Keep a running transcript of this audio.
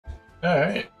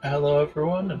Alright, hello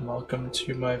everyone and welcome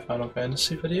to my Final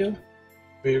Fantasy video.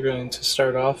 We are going to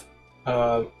start off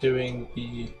doing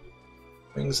the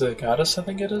Wings of the Goddess, I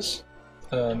think it is,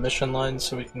 mission line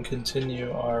so we can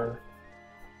continue our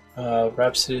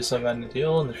Rhapsodies of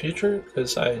Vana'diel in the future,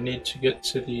 because I need to get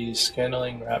to the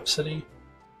Scantilling Rhapsody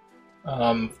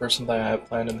for something I have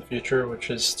planned in the future,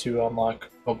 which is to unlock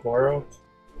Oboro,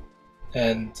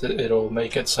 and it'll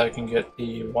make it so I can get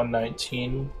the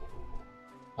 119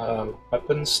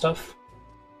 weapon stuff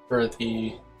for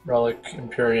the Relic,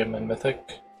 Imperium, and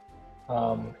Mythic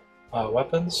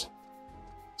weapons.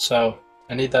 So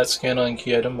I need that Scantilling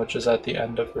Key item, which is at the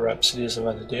end of the Rhapsodies of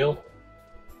Vana'diel,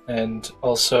 and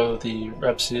also the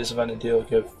Rhapsodies of Vana'diel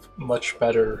give much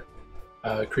better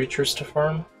creatures to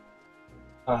farm.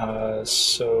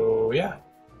 So yeah,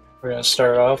 we're gonna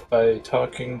start off by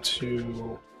talking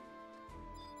to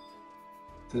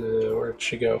where'd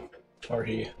she go? Or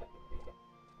he?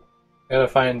 I gotta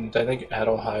find, I think,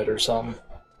 Adelheid or something.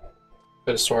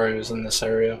 Could have swore he was in this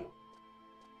area.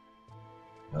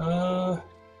 I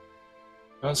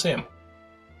don't see him.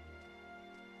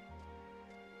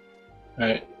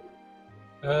 Alright.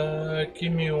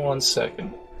 Give me 1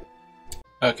 second.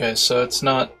 Okay, so it's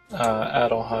not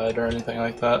Adelheid or anything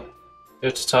like that. You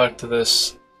have to talk to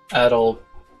this Adelbrecht.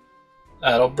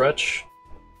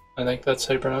 I think that's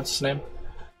how you pronounce his name.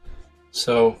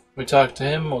 So we talk to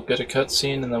him, we'll get a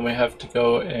cutscene, and then we have to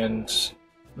go and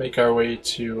make our way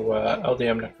to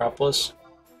LDM Necropolis.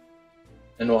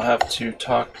 And we'll have to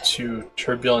talk to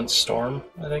Turbulent Storm,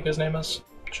 I think his name is.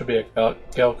 Should be a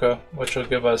Galka, which will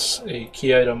give us a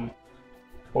key item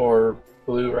for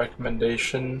blue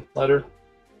recommendation letter.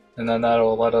 And then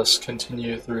that'll let us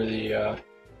continue through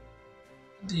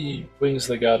the Wings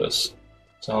of the Goddess.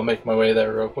 So I'll make my way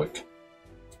there real quick.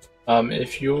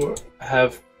 If you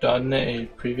have done a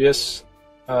previous,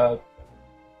 I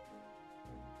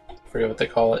forget what they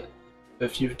call it.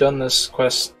 If you've done this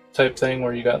quest type thing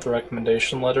where you got the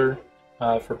recommendation letter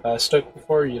for Bastok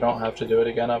before, you don't have to do it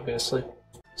again, obviously.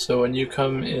 So when you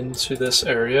come into this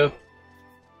area,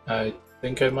 I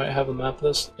think I might have a map of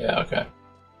this. Yeah, okay.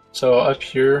 So up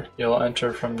here, you'll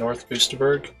enter from North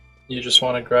Gustaberg. You just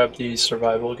want to grab the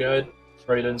survival guide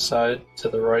right inside to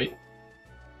the right.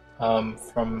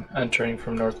 From entering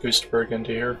from North Gustaberg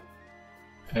into here,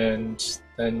 and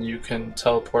then you can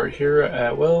teleport here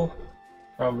at will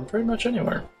from pretty much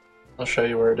anywhere. I'll show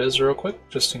you where it is real quick,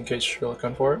 just in case you're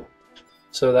looking for it.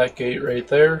 So that gate right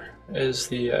there is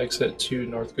the exit to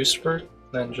North Gustaberg.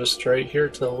 Then just right here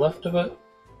to the left of it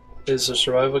is the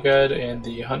survival guide and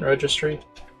the hunt registry.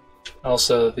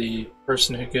 Also, the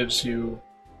person who gives you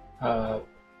allied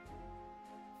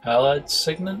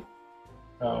signet.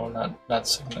 No, not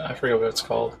signet. I forget what it's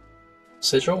called.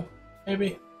 Sigil,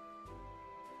 maybe?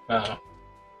 I don't know.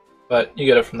 But you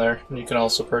get it from there. And you can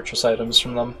also purchase items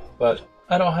from them. But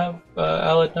I don't have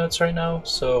allied notes right now,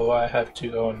 so I have to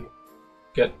go and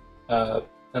get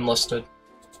enlisted.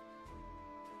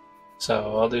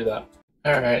 So I'll do that.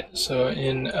 Alright, so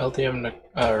in LDM,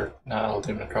 not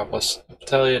LDM Necropolis,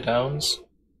 Battalia Downs,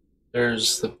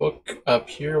 there's the book up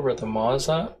here where the maw is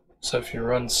at. So if you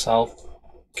run south,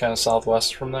 kind of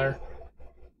southwest from there,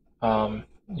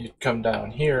 you'd come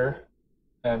down here,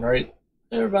 and right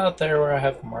there, about there where I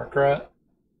have the marker at,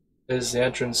 is the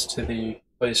entrance to the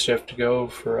place you have to go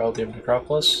for LDM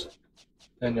Necropolis.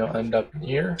 Then you'll end up in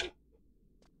here.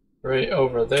 Right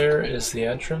over there is the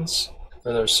entrance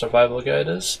where the survival guide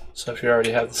is. So if you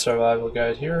already have the survival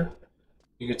guide here,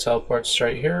 you could teleport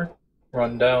straight here,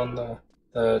 run down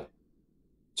the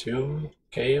tomb,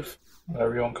 cave,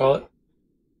 whatever you want to call it,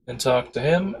 and talk to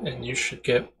him, and you should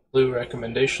get blue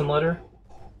recommendation letter.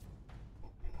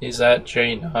 He's at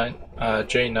J9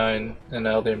 in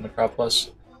LDM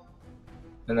Necropolis.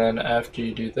 And then after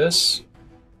you do this,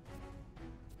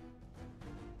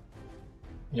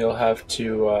 you'll have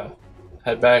to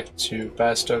head back to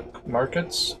Bastok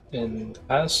Markets in the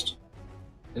past,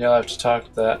 and you'll have to talk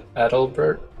to that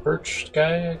Adelbrecht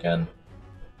guy again,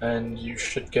 and you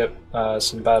should get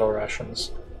some battle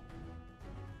rations.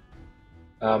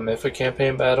 If a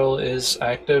campaign battle is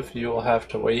active, you will have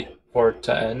to wait for it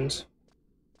to end,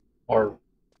 or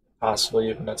possibly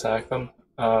even attack them,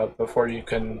 before you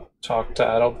can talk to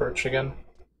Adelbrecht again.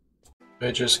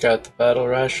 We just got the battle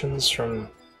rations from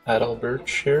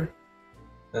Adelbrecht here,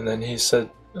 and then he said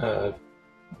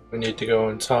we need to go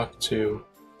and talk to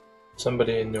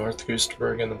somebody in North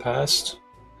Gustaberg in the past,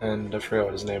 and I forgot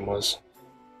what his name was.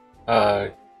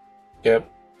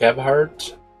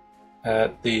 Gebhardt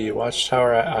at the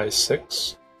watchtower at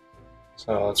I6.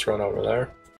 So let's run over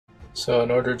there. So in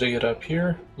order to get up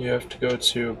here, you have to go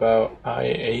to about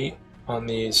I8 on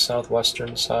the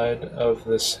southwestern side of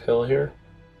this hill here.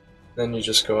 Then you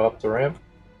just go up the ramp,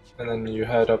 and then you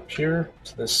head up here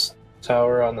to this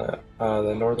tower on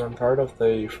the northern part of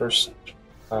the first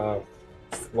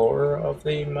floor of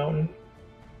the mountain.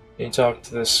 You talk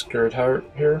to this Gerdhart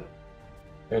here,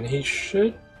 and he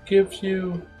should give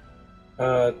you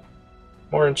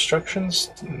more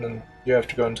instructions, and then you have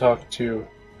to go and talk to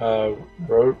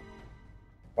Roderch,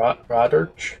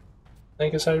 I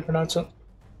think is how you pronounce it.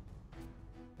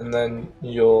 And then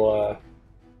you'll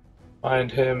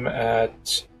find him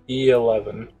at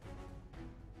E11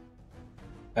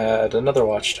 at another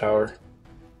watchtower,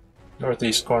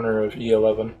 northeast corner of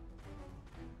E11.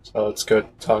 So let's go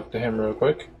talk to him real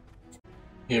quick.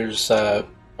 Here's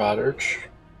Roderch,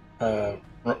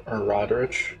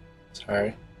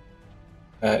 sorry,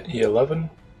 at E11,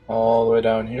 all the way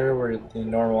down here where the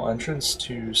normal entrance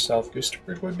to South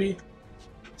Gusterberg would be,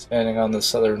 standing on the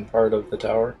southern part of the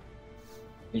tower.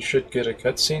 You should get a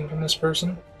cutscene from this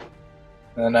person.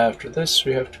 And then after this,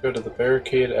 we have to go to the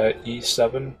barricade at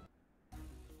E7.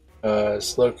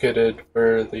 It's located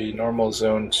where the normal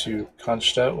zone to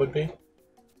Kronstadt would be.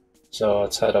 So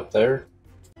let's head up there.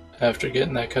 After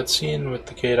getting that cutscene with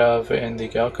the Kadav and the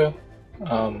Galka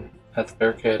at the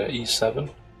barricade at E7,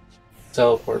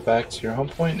 teleport back to your home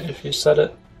point if you set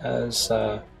it as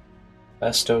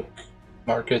Bastok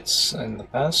Markets in the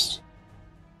past.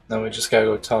 Then we just gotta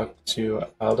go talk to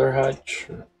Alderhaj,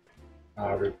 or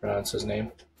however you pronounce his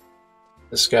name.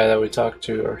 This guy that we talked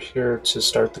to are here to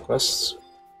start the quests.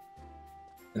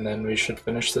 And then we should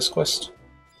finish this quest.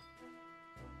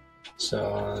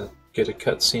 So get a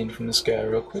cutscene from this guy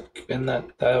real quick, and that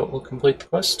will complete the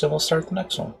quest, and we'll start the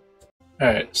next one.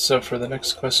 Alright, so for the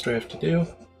next quest we have to do,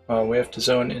 we have to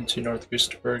zone into North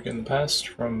Gusterberg in the past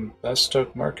from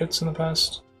Bastok Markets in the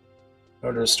past in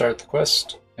order to start the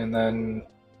quest, and then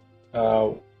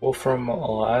Wolfram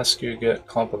will ask you to get a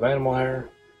clump of animal hair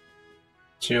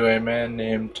to a man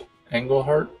named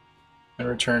Engelhart and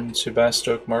return to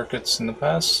Bastok Markets in the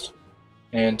past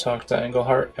and talk to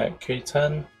Engelhart at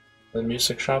K10. The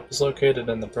music shop is located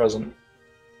in the present,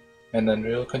 and then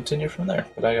we'll continue from there.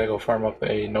 But I gotta go farm up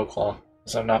a no-claw,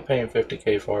 because I'm not paying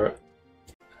 50k for it.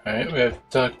 Alright, we have to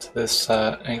talk to this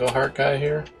Engelhart guy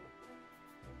here,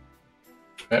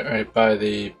 right by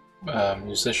the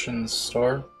musician's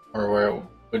store, or where it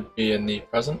would be in the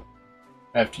present.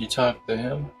 After you talk to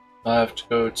him, I'll have to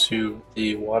go to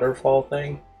the waterfall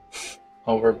thing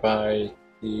over by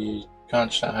the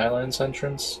Kronstadt Highlands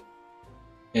entrance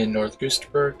in North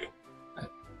Gusterberg. I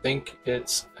think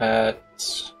it's at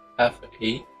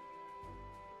F8.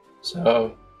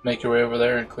 So make your way over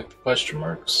there and click the question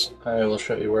marks. I will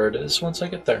show you where it is once I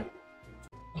get there.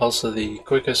 Also, the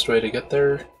quickest way to get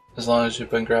there, as long as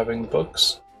you've been grabbing the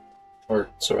books, or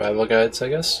survival guides I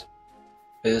guess,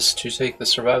 is to take the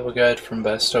survival guide from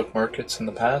Bastok Markets in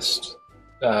the past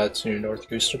to North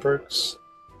Gusterberg's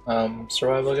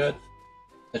survival guide.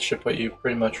 It should put you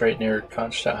pretty much right near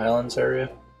Kronstadt Highlands area.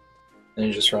 Then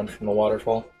you just run from the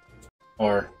waterfall.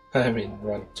 Or, I mean,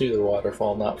 run to the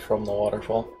waterfall, not from the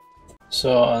waterfall.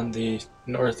 So on the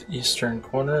northeastern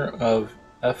corner of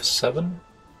F7,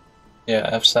 yeah,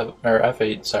 F7, or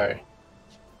F8, sorry.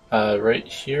 Right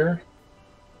here,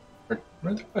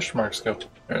 where'd the question marks go?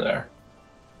 There they are.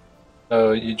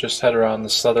 So you just head around the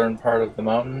southern part of the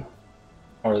mountain,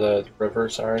 or the river,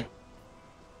 sorry.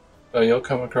 So you'll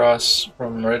come across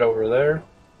from right over there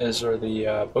is where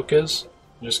the book is.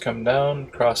 You just come down,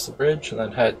 cross the bridge, and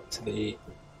then head to the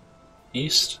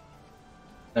east.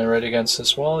 And right against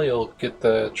this wall, you'll get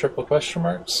the triple question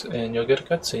marks, and you'll get a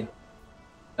cutscene.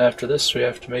 After this, we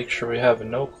have to make sure we have a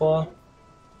no-claw,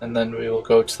 and then we will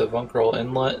go to the Vunkerl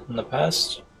Inlet in the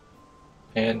past,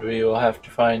 and we will have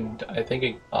to find, I think,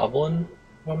 a goblin,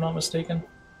 if I'm not mistaken.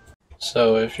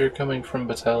 So if you're coming from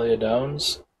Battaglia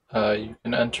Downs, you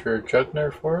can enter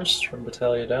Jugner Forest from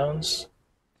Battaglia Downs.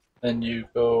 Then you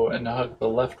go and hug the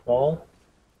left wall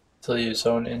until you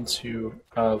zone into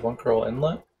Vunkerl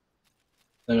Inlet.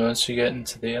 Then once you get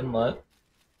into the inlet,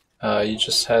 you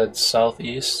just head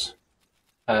southeast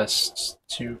past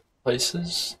two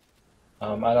places.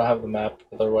 I don't have the map,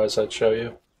 otherwise I'd show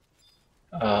you.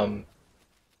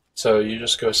 So you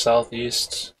just go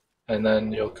southeast, and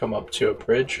then you'll come up to a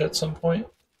bridge at some point.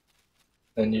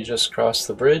 Then you just cross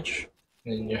the bridge,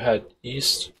 and then you head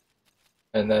east,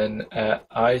 and then at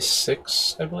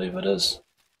I-6, I believe it is,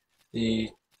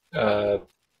 the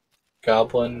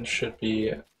goblin should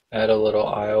be at a little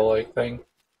aisle-like thing,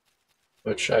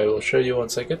 which I will show you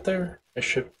once I get there. I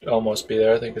should almost be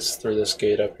there. I think it's through this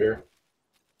gate up here.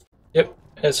 Yep,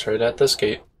 it's right at this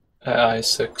gate, at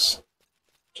I-6.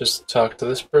 Just talk to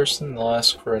this person, they'll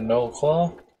ask for a no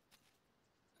claw,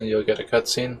 and you'll get a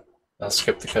cutscene. I'll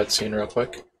skip the cutscene real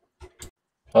quick.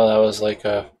 Well, that was like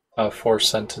a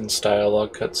 4-sentence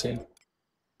dialogue cutscene.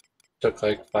 Took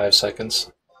like 5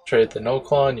 seconds. Trade the no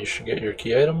claw and you should get your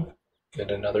key item.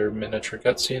 Get another miniature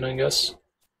cutscene, I guess.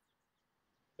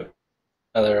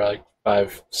 Another like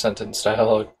 5-sentence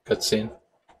dialogue cutscene.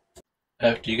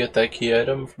 After you get that key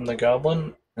item from the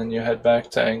goblin, then you head back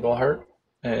to Engelhart,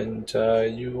 and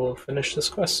you will finish this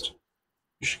quest.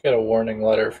 You should get a warning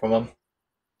letter from him.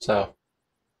 So,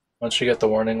 once you get the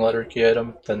warning letter key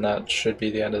item, then that should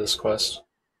be the end of this quest.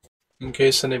 In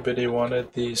case anybody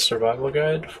wanted the survival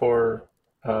guide for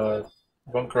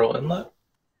Bunkerl Inlet,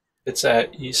 it's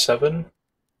at E7.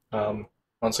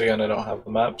 Once again, I don't have the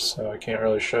map, so I can't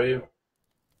really show you.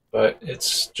 But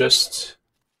it's just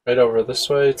right over this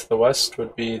way to the west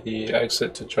would be the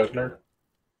exit to Jugner.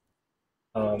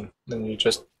 Then you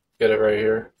just get it right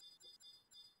here.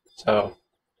 So,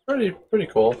 pretty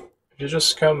cool. If you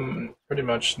just come pretty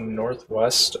much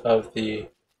northwest of the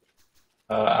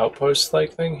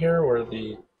outpost-like thing here, where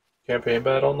the campaign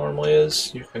battle normally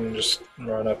is, you can just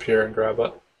run up here and grab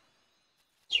it.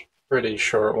 It's a pretty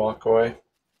short walk away.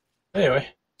 Anyway,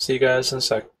 see you guys in a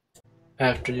sec.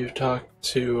 After you've talked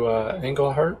to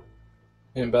Engelhart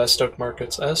in Bastoke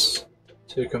Markets S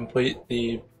to complete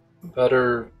the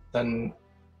better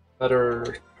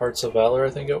Hearts of Valor, I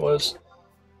think it was,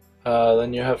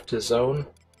 then you have to zone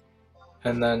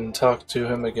and then talk to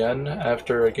him again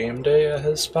after a game day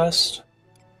has passed.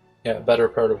 Yeah, better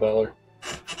part of Valor.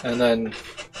 And then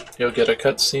you'll get a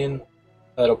cutscene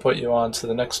that'll put you on to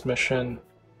the next mission,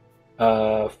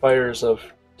 Fires of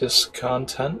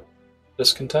Discontent.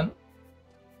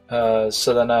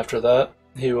 So then after that,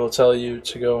 he will tell you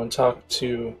to go and talk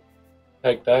to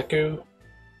Agdaku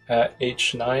at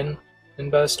H9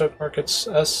 in Bastoke Markets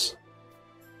S.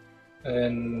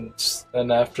 And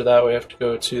then after that, we have to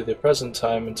go to the present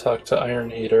time and talk to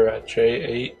Iron Eater at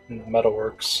J8 in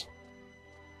Metalworks.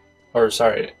 Or,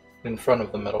 sorry, in front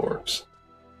of the Metalworks.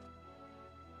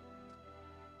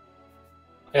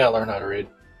 I gotta learn how to read.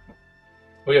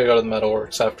 We gotta go to the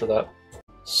Metalworks after that.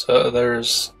 So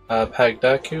there's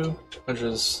Pagdaku, which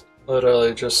is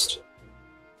literally just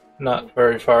not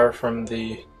very far from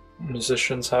the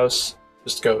musician's house.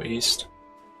 Just go east.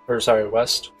 Or, sorry,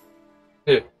 west.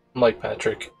 Hey, I'm like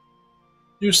Patrick.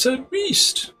 You said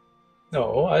west!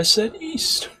 No, I said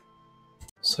east.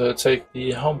 So take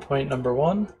the home point number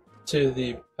 1 to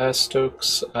the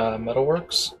Bastoke's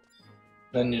Metalworks.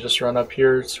 Then you just run up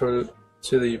here to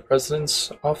the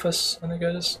president's office, I think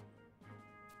it is.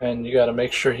 And you gotta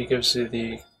make sure he gives you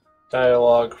the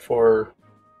dialogue for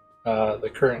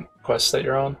the current quest that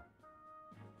you're on,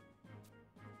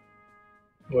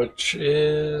 which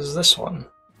is this one.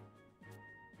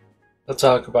 They'll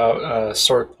talk about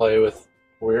swordplay with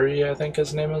Weary, I think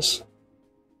his name is.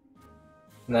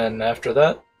 And then after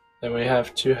that, then we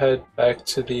have to head back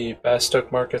to the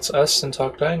Bastoke Markets S and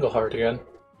talk to Engelhart again.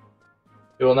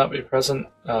 He will not be present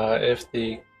if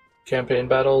the campaign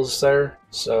battle is there,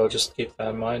 so just keep that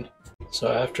in mind. So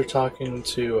after talking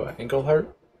to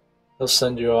Engelhart, he'll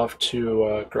send you off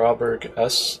to Grauberg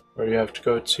S, where you have to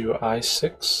go to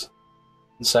I6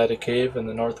 inside a cave in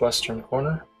the northwestern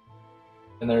corner.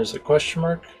 And there's a question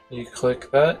mark. You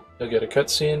click that, you'll get a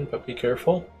cutscene, but be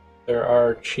careful. There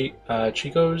are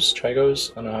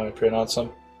Chigos, I don't know how to pronounce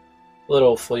them,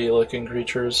 little flea-looking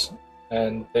creatures,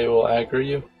 and they will aggro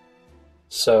you.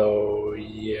 So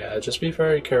yeah, just be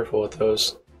very careful with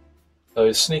those.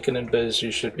 So sneaking in biz,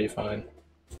 you should be fine.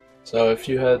 So if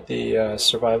you had the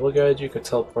survival guide, you could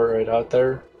teleport right out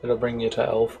there. It'll bring you to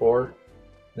L4.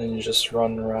 Then you just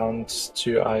run around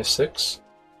to I6.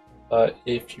 But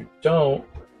if you don't,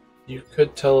 you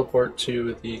could teleport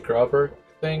to the Grauberg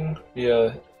thing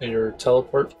via your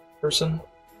teleport person.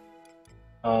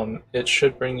 It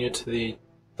should bring you to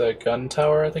the gun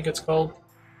tower, I think it's called.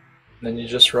 And then you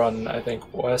just run, I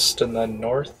think, west and then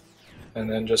north, and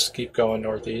then just keep going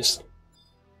northeast.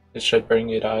 It should bring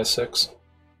you to I6.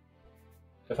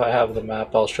 If I have the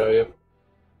map, I'll show you.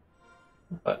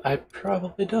 But I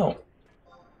probably don't.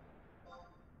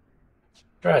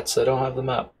 Rats, I don't have the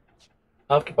map.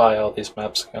 I'll have to buy all these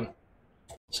maps again.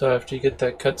 So after you get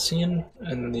that cutscene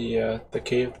in the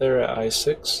cave there at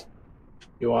I6,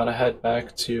 you want to head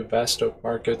back to Bastoke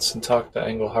Markets and talk to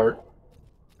Engelhart.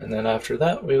 And then after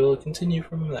that, we will continue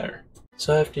from there.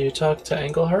 So after you talk to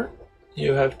Engelhart,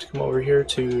 you have to come over here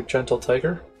to Gentle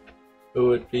Tiger, who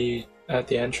would be at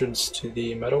the entrance to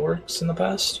the Metalworks in the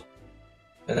past.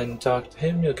 And then talk to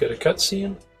him, you'll get a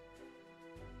cutscene.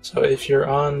 So if you're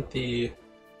on the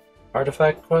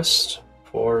artifact quest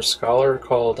for Scholar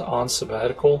called On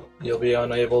Sabbatical, you'll be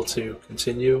unable to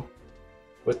continue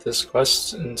with this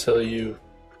quest until you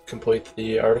complete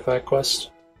the artifact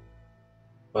quest.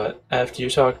 But after you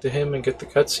talk to him and get the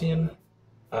cutscene,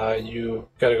 you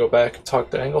gotta go back and talk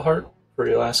to Engelhart for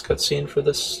your last cutscene for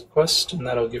this quest, and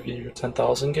that'll give you your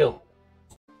 10,000 gil.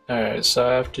 Alright, so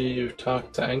after you've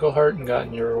talked to Engelhart and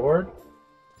gotten your reward,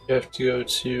 you have to go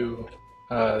to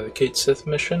the Kate Sith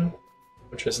mission,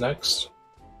 which is next.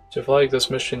 To flag this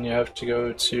mission, you have to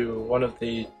go to one of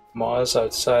the maws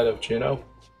outside of Juneau.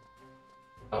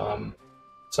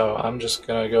 So I'm just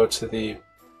gonna go to the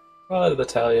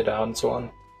Talia Downs one.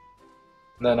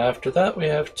 And then after that, we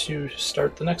have to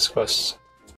start the next quest.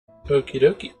 Okie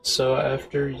dokie. So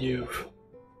after you've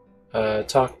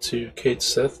talked to Kate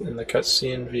Sith in the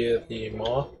cutscene via the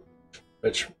maw,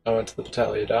 which I went to the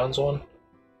Talia Downs one,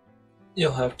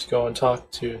 you'll have to go and talk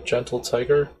to Gentle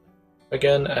Tiger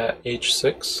again at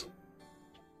H6.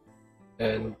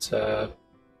 And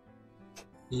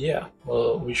yeah,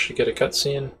 well, we should get a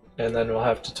cutscene, and then we'll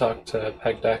have to talk to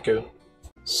Pegdaku.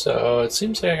 So it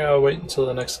seems like I gotta wait until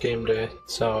the next game day.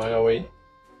 So I gotta wait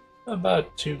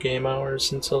about 2 game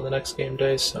hours until the next game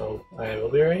day, so I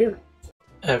will be right here.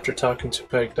 After talking to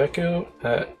Pegdaku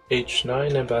at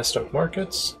H9 in Bastock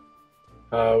Markets,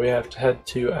 we have to head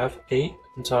to F8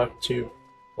 and talk to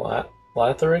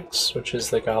Latherix, which is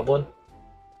the goblin.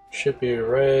 Should be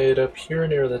right up here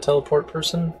near the teleport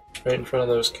person, right in front of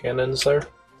those cannons there.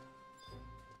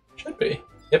 Should be.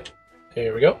 Yep.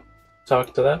 Here we go.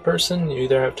 Talk to that person. You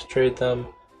either have to trade them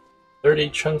 30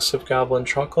 chunks of goblin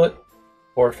chocolate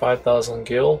or 5,000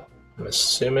 gil. I'm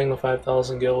assuming the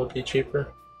 5,000 gil would be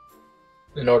cheaper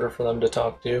in order for them to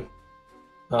talk to you.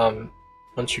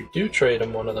 Once you do trade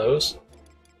them one of those,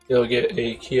 you'll get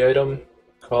a key item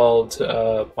called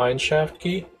Mineshaft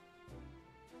Key.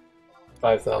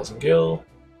 5,000 gil.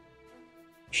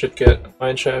 Should get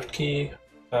Mineshaft Key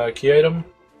key item.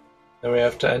 Then we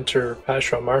have to enter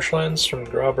Pashwa Marshlands from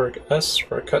Grauberg S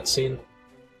for a cutscene.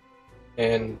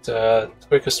 And the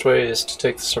quickest way is to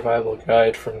take the survival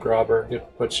guide from Grauberg.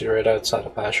 It puts you right outside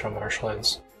of Pashwa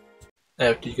Marshlands.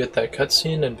 After you get that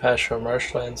cutscene in Pashwa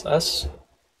Marshlands S,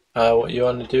 what you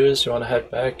want to do is you want to head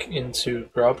back into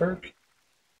Grauberg,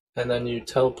 and then you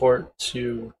teleport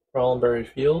to Rollenberry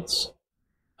Fields,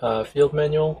 field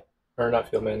manual, or not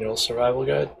field manual, survival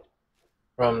guide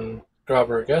from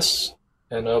Grauberg S,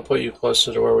 and it'll put you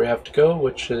closer to where we have to go,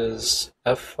 which is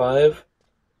F5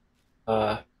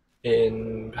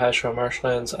 in Pashwa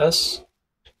Marshlands S.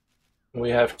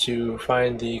 We have to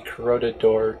find the corroded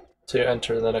door to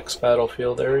enter the next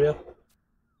battlefield area,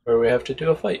 where we have to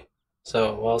do a fight.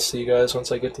 So I'll see you guys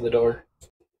once I get to the door.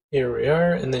 Here we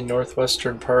are in the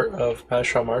northwestern part of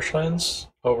Pashwa Marshlands,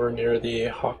 over near the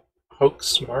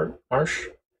Hoax Marsh,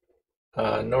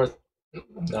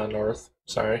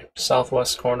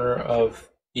 southwest corner of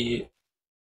EF5.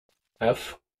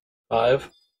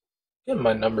 Getting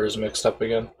my numbers mixed up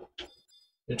again.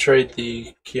 You trade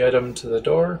the key item to the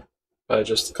door by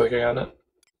just clicking on it,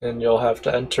 and you'll have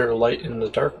to enter Light in the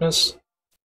Darkness.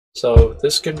 So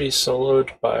this can be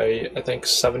soloed by, I think,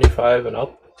 75 and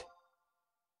up.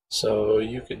 So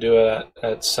you could do it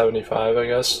at 75, I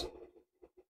guess.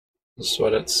 This is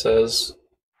what it says.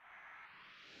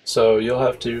 So you'll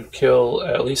have to kill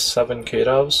at least 7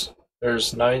 Kadavs.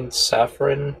 There's 9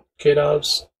 Saffron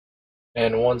Kadavs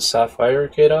and 1 Sapphire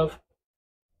Kadav.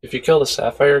 If you kill the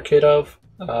Sapphire Kadav,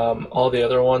 all the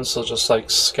other ones will just like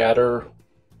scatter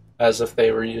as if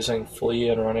they were using Flee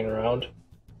and running around.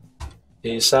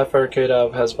 The Sapphire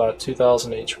Kadav has about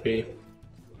 2,000 HP,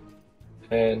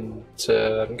 and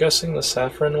I'm guessing the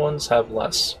Saffron ones have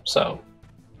less, so.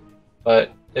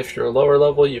 But if you're lower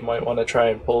level, you might want to try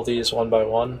and pull these one by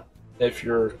one. If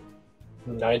you're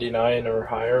 99 or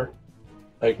higher,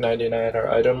 like 99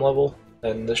 or item level,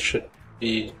 then this should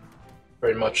be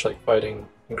very much like fighting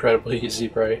incredibly easy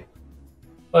prey.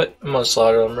 But I'm going to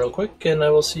slaughter them real quick, and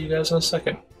I will see you guys in a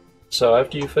second. So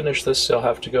after you finish this, you'll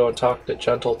have to go and talk to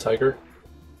Gentle Tiger,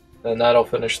 and that'll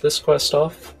finish this quest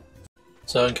off.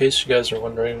 So in case you guys are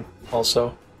wondering,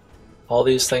 also, all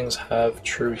these things have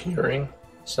true hearing,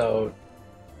 so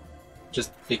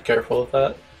just be careful of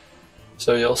that.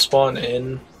 So you'll spawn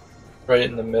in right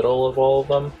in the middle of all of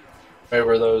them, right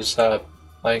where those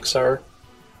planks are.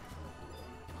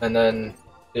 And then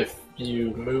if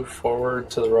you move forward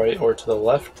to the right or to the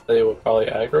left, they will probably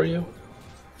aggro you.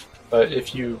 But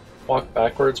if you walk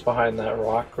backwards behind that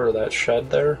rock or that shed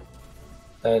there,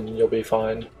 then you'll be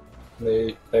fine.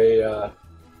 They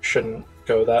shouldn't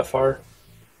go that far.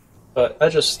 But I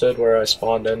just stood where I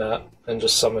spawned in at and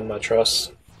just summoned my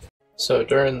truss. So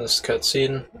during this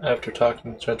cutscene, after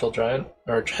talking to Gentle Giant,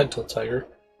 or Gentle Tiger,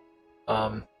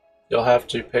 you'll have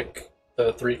to pick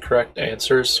the 3 correct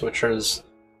answers, which is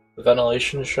the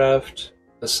ventilation shaft,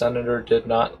 the senator did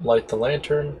not light the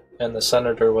lantern, and the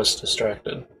senator was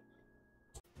distracted.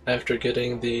 After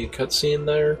getting the cutscene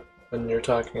there, when you're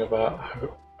talking about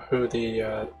who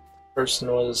the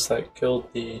person was that killed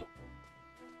the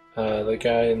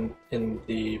guy in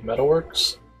the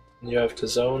metalworks, you have to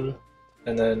zone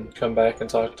and then come back and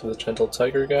talk to the gentle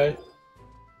tiger guy.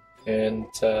 And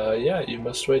yeah, you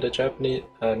must wait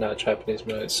not Japanese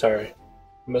minute, sorry.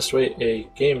 You must wait a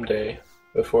game day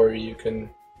before you can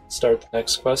start the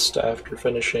next quest after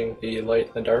finishing the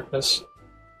light and darkness.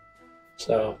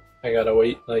 So I gotta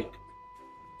wait like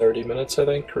 30 minutes, I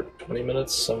think, or 20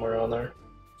 minutes, somewhere on there.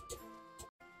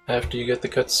 After you get the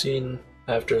cutscene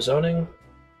after zoning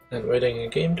and waiting a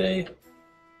game day,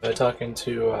 by talking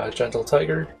to Gentle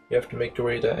Tiger, you have to make your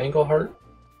way to Engelhart.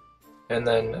 And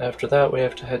then after that, we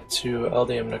have to head to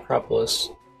Eldium Necropolis.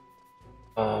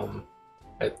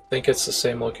 I think it's the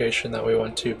same location that we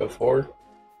went to before,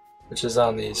 which is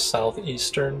on the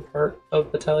southeastern part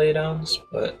of Battalion Downs,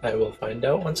 but I will find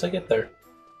out once I get there.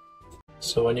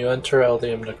 So when you enter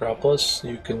Eldium Necropolis,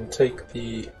 you can take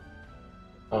the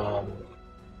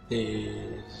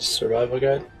survival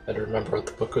guide. I don't remember what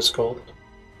the book was called.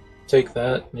 Take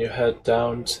that and you head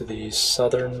down to the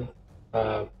southern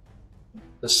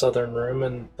room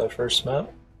in the first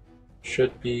map.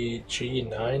 Should be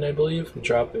G9, I believe, and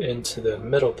drop into the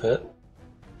middle pit.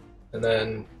 And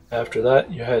then after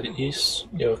that, you head east,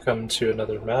 you'll come to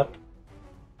another map.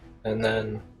 And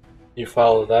then you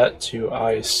follow that to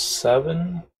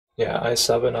I7. Yeah,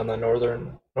 I7 on the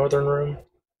northern room.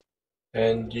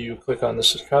 And you click on the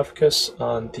sarcophagus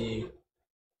on the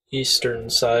eastern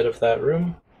side of that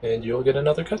room, and you'll get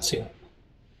another cutscene.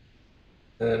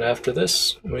 And then after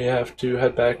this, we have to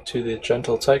head back to the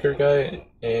Gentle Tiger guy,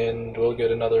 and we'll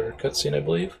get another cutscene, I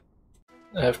believe.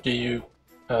 After you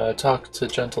talk to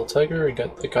Gentle Tiger and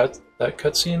get that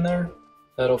cutscene there,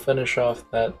 that'll finish off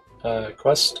that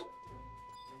quest.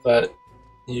 But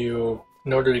in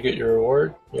order to get your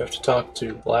reward, you have to talk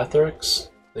to Blatherix,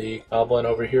 the goblin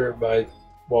over here by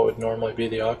what would normally be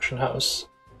the auction house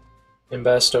in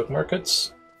Bastoke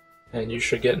Markets, and you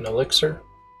should get an elixir.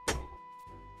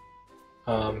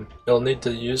 You'll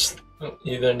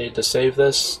either need to save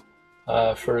this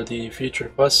for the future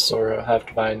quests, or have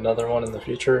to buy another one in the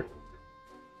future.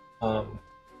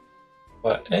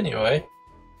 But anyway,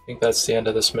 I think that's the end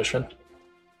of this mission.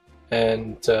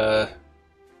 And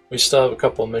we still have a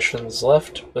couple missions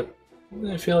left, but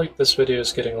I feel like this video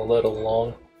is getting a little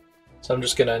long, so I'm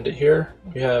just gonna end it here.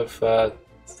 We have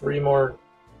three more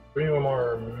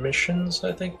missions,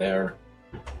 I think they are,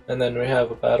 and then we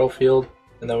have a battlefield,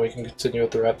 and then we can continue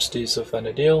with the Rhapsodies of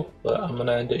Vana'diel, but I'm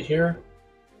gonna end it here,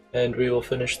 and we will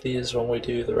finish these when we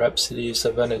do the Rhapsodies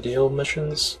of Vana'diel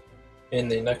missions in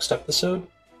the next episode.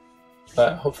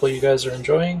 But hopefully you guys are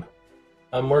enjoying.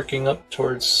 I'm working up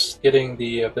towards getting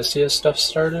the Abyssia stuff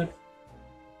started.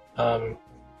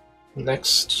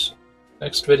 Next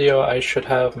video I should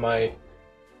have my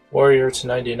warrior to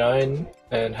 99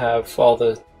 and have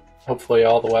hopefully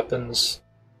all the weapons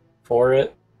for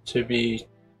it to be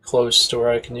close to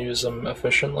where I can use them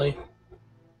efficiently.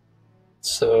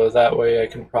 So that way I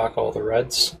can proc all the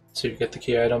reds to get the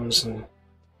key items and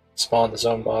spawn the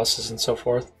zone bosses and so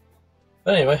forth.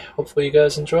 But anyway, hopefully you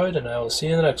guys enjoyed, and I will see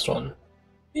you in the next one.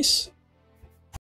 Peace!